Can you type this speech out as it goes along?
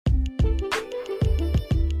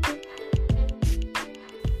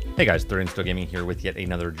Hey guys, Third Still Gaming here with yet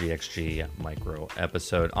another GXG Micro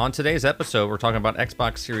episode. On today's episode, we're talking about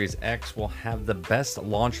Xbox Series X will have the best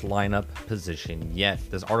launch lineup position yet.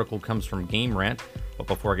 This article comes from Game Rant, but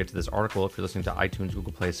before I get to this article, if you're listening to iTunes,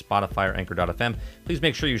 Google Play, Spotify, or Anchor.fm, please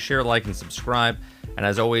make sure you share, like, and subscribe. And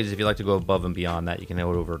as always, if you'd like to go above and beyond that, you can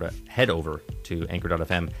head over to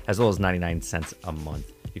Anchor.fm as little as 99 cents a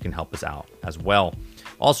month. You can help us out as well.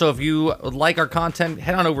 Also, if you like our content,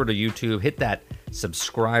 head on over to YouTube, hit that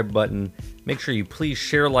subscribe button. Make sure you please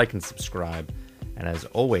share, like, and subscribe. And as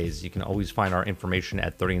always, you can always find our information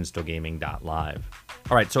at 30andstillgaming.live.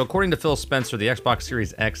 All right, so according to Phil Spencer, the Xbox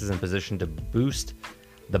Series X is in position to boost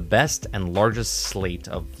the best and largest slate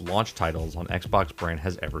of launch titles on Xbox brand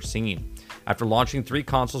has ever seen. After launching 3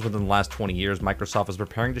 consoles within the last 20 years, Microsoft is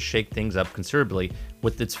preparing to shake things up considerably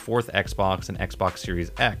with its 4th Xbox and Xbox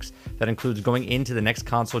Series X. That includes going into the next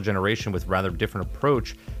console generation with rather different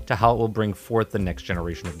approach to how it will bring forth the next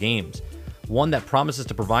generation of games. One that promises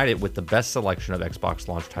to provide it with the best selection of Xbox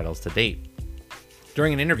launch titles to date.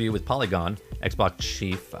 During an interview with Polygon, Xbox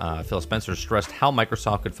chief Phil Spencer stressed how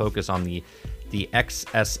Microsoft could focus on the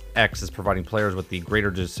XSX is providing players with the greater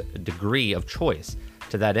degree of choice.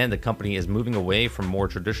 To that end, the company is moving away from more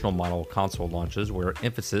traditional model console launches where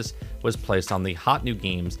emphasis was placed on the hot new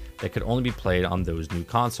games that could only be played on those new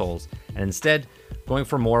consoles, and instead going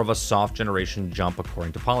for more of a soft generation jump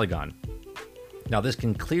according to Polygon. Now, this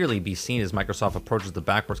can clearly be seen as Microsoft approaches the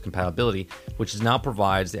backwards compatibility, which now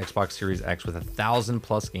provides the Xbox Series X with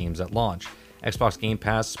 1,000+ games at launch. Xbox Game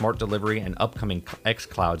Pass, smart delivery, and upcoming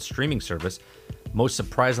xCloud streaming service. Most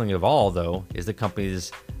surprisingly of all, though, is the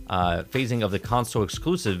company's phasing of the console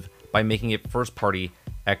exclusive by making it first-party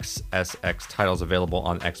XSX titles available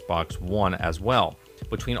on Xbox One as well.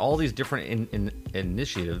 Between all these different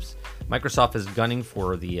initiatives, Microsoft is gunning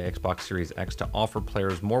for the Xbox Series X to offer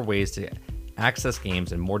players more ways to access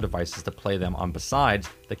games and more devices to play them on besides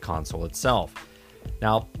the console itself.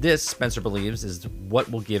 Now, this, Spencer believes, is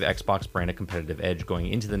what will give Xbox brand a competitive edge going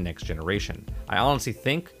into the next generation. I honestly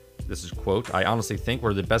think we're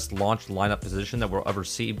the best launch lineup position that we'll ever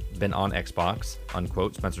see been on Xbox,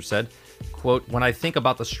 unquote, Spencer said. Quote, when I think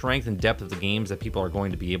about the strength and depth of the games that people are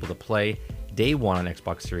going to be able to play day one on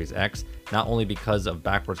Xbox Series X, not only because of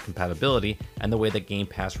backwards compatibility and the way that Game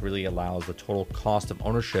Pass really allows the total cost of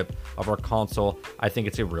ownership of our console, I think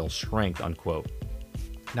it's a real strength, unquote.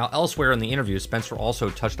 Now, elsewhere in the interview, Spencer also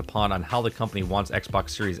touched upon on how the company wants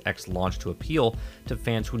Xbox Series X launch to appeal to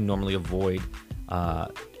fans who normally avoid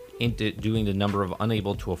doing the number of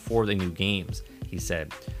unable to afford the new games. He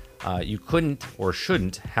said, you couldn't or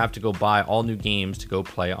shouldn't have to go buy all new games to go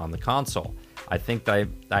play on the console. I think that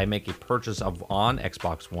I make a purchase on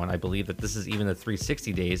Xbox One. I believe that this is even the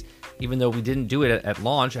 360 days. Even though we didn't do it at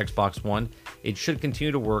launch, Xbox One, it should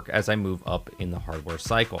continue to work as I move up in the hardware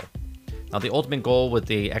cycle. Now, the ultimate goal with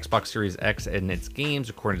the Xbox Series X and its games,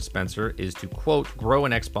 according to Spencer, is to, quote, grow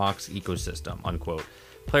an Xbox ecosystem, unquote.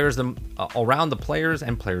 Around the players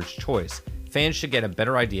and players' choice. Fans should get a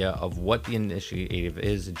better idea of what the initiative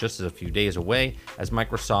is just a few days away, as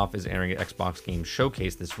Microsoft is airing an Xbox Game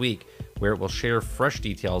Showcase this week, where it will share fresh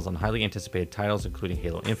details on highly anticipated titles, including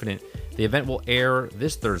Halo Infinite. The event will air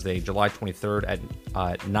this Thursday, July 23rd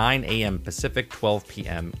at 9 a.m. Pacific, 12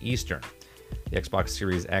 p.m. Eastern. The Xbox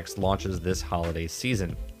Series X launches this holiday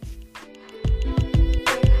season.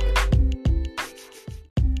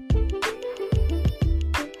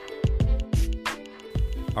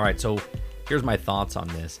 All right, so here's my thoughts on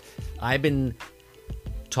this. I've been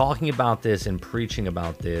talking about this and preaching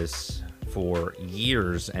about this for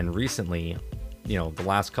years, and recently, the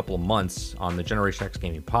last couple of months on the Generation X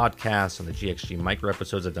Gaming podcast, on the GXG Micro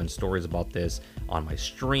episodes, I've done stories about this on my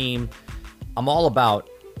stream. I'm all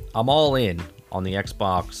in on the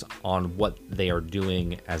Xbox, on what they are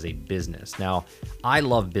doing as a business. Now, I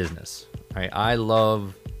love business, right? I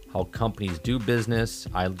love how companies do business.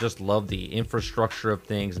 I just love the infrastructure of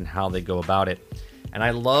things and how they go about it. And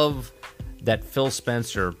I love that Phil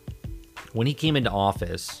Spencer, when he came into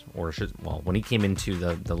office, when he came into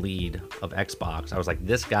the lead of Xbox, I was like,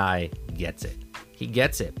 this guy gets it. He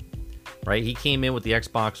gets it, right? He came in with the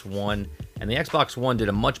Xbox One, and the Xbox One did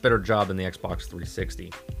a much better job than the Xbox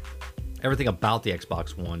 360. Everything about the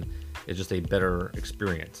Xbox One is just a better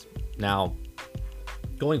experience. Now,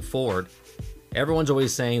 going forward, everyone's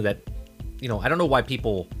always saying that, I don't know why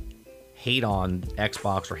people hate on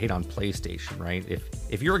Xbox or hate on PlayStation, right?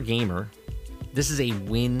 If you're a gamer, this is a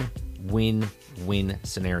win-win-win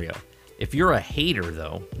scenario. If you're a hater,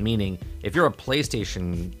 though, meaning if you're a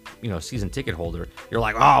PlayStation, season ticket holder, you're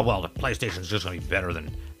like, oh, well, the PlayStation's just going to be better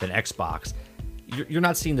than Xbox. You're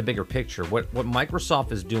not seeing the bigger picture. What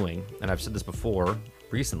Microsoft is doing, and I've said this before,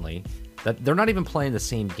 recently that they're not even playing the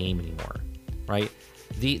same game anymore, right?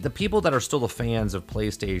 The people that are still the fans of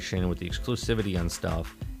PlayStation with the exclusivity on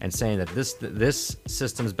stuff and saying that this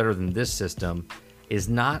system is better than this system is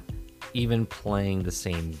not even playing the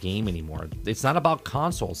same game anymore. It's not about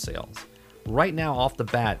console sales. Right now, off the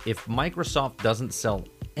bat, if Microsoft doesn't sell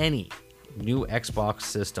any new Xbox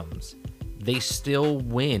systems, they still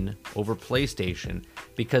win over PlayStation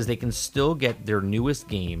because they can still get their newest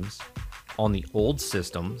games on the old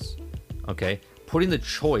systems, okay? Putting the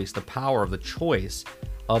choice, the power of the choice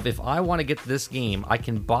of if I want to get this game, I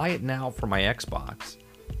can buy it now for my Xbox,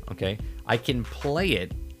 okay? I can play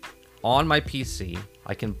it on my PC.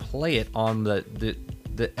 I can play it on the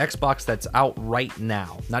Xbox that's out right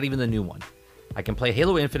now, not even the new one. I can play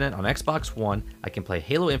Halo Infinite on Xbox One. I can play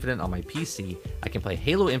Halo Infinite on my PC. I can play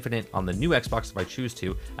Halo Infinite on the new Xbox if I choose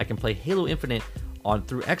to. I can play Halo Infinite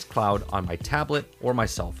through xCloud on my tablet or my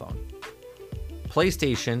cell phone.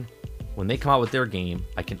 PlayStation, when they come out with their game,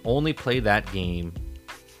 I can only play that game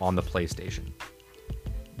on the PlayStation.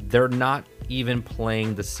 They're not even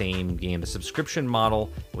playing the same game. The subscription model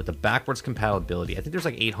with the backwards compatibility, I think there's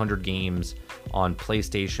like 800 games on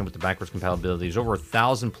PlayStation with the backwards compatibility. There's over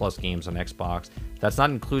 1,000 plus games on Xbox. That's not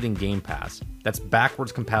including Game Pass. That's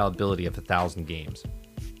backwards compatibility of 1,000 games,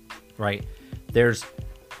 right? There's,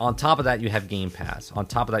 on top of that, you have Game Pass. On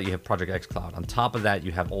top of that, you have Project xCloud. On top of that,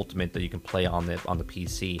 you have Ultimate that you can play on the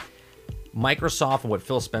PC. Microsoft and what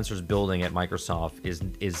Phil Spencer's building at Microsoft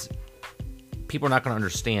is people are not going to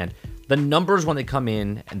understand. The numbers when they come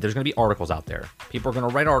in, and there's going to be articles out there. People are going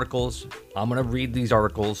to write articles. I'm going to read these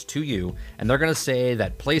articles to you, and they're going to say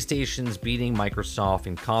that PlayStation's beating Microsoft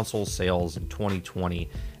in console sales in 2020,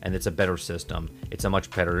 and it's a better system. It's a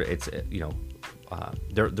much better. It's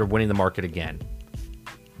they're winning the market again.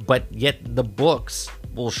 But yet the books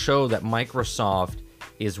will show that Microsoft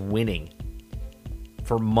is winning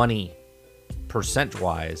for money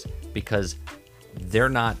percent-wise because they're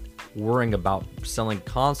not worrying about selling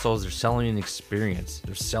consoles. They're selling an experience.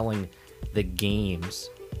 They're selling the games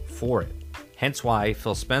for it. Hence why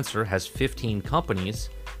Phil Spencer has 15 companies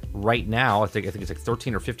right now. I think it's like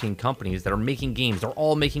 13 or 15 companies that are making games. They're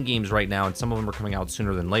all making games right now, and some of them are coming out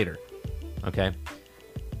sooner than later. Okay?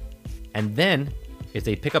 And then if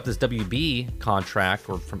they pick up this WB contract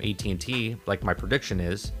or from AT&T, like my prediction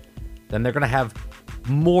is, then they're going to have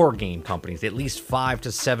more game companies, at least 5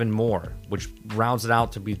 to 7 more, which rounds it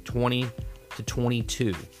out to be 20 to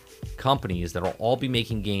 22 companies that will all be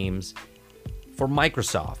making games for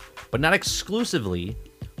Microsoft, but not exclusively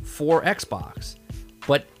for Xbox,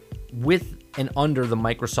 but with and under the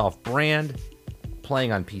Microsoft brand,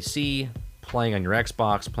 playing on PC, playing on your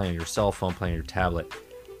Xbox, playing on your cell phone, playing on your tablet.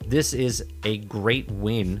 This is a great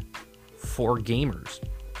win for gamers.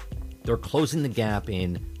 They're closing the gap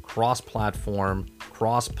in cross-platform,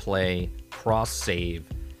 cross-play, cross-save,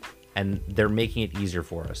 and they're making it easier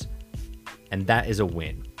for us. And that is a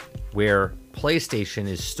win. Where PlayStation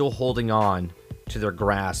is still holding on to their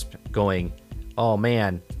grasp, going, oh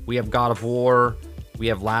man, we have God of War, we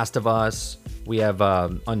have Last of Us, we have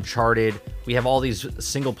Uncharted, we have all these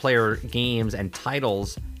single-player games and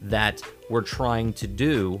titles that we're trying to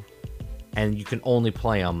do, and you can only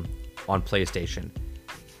play them on PlayStation.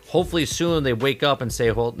 Hopefully soon they wake up and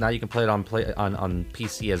say, well, now you can play it on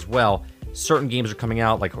PC as well. Certain games are coming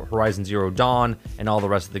out, like Horizon Zero Dawn and all the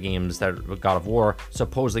rest of the games that are God of War,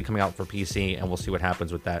 supposedly coming out for PC, and we'll see what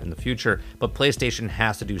happens with that in the future. But PlayStation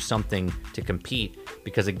has to do something to compete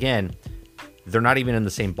because, again, they're not even in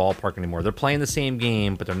the same ballpark anymore. They're playing the same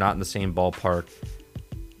game, but they're not in the same ballpark.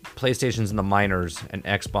 PlayStation's in the minors and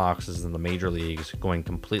Xbox is in the major leagues, going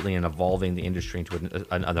completely and evolving the industry into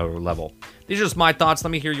another level. These are just my thoughts.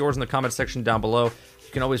 Let me hear yours in the comment section down below.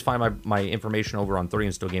 You can always find my information over on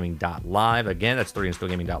 30andstillgaming.live. Again, that's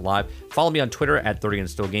 30andstillgaming.live. Follow me on Twitter at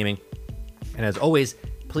 30andstillgaming. And as always,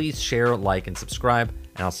 please share, like, and subscribe,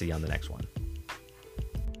 and I'll see you on the next one.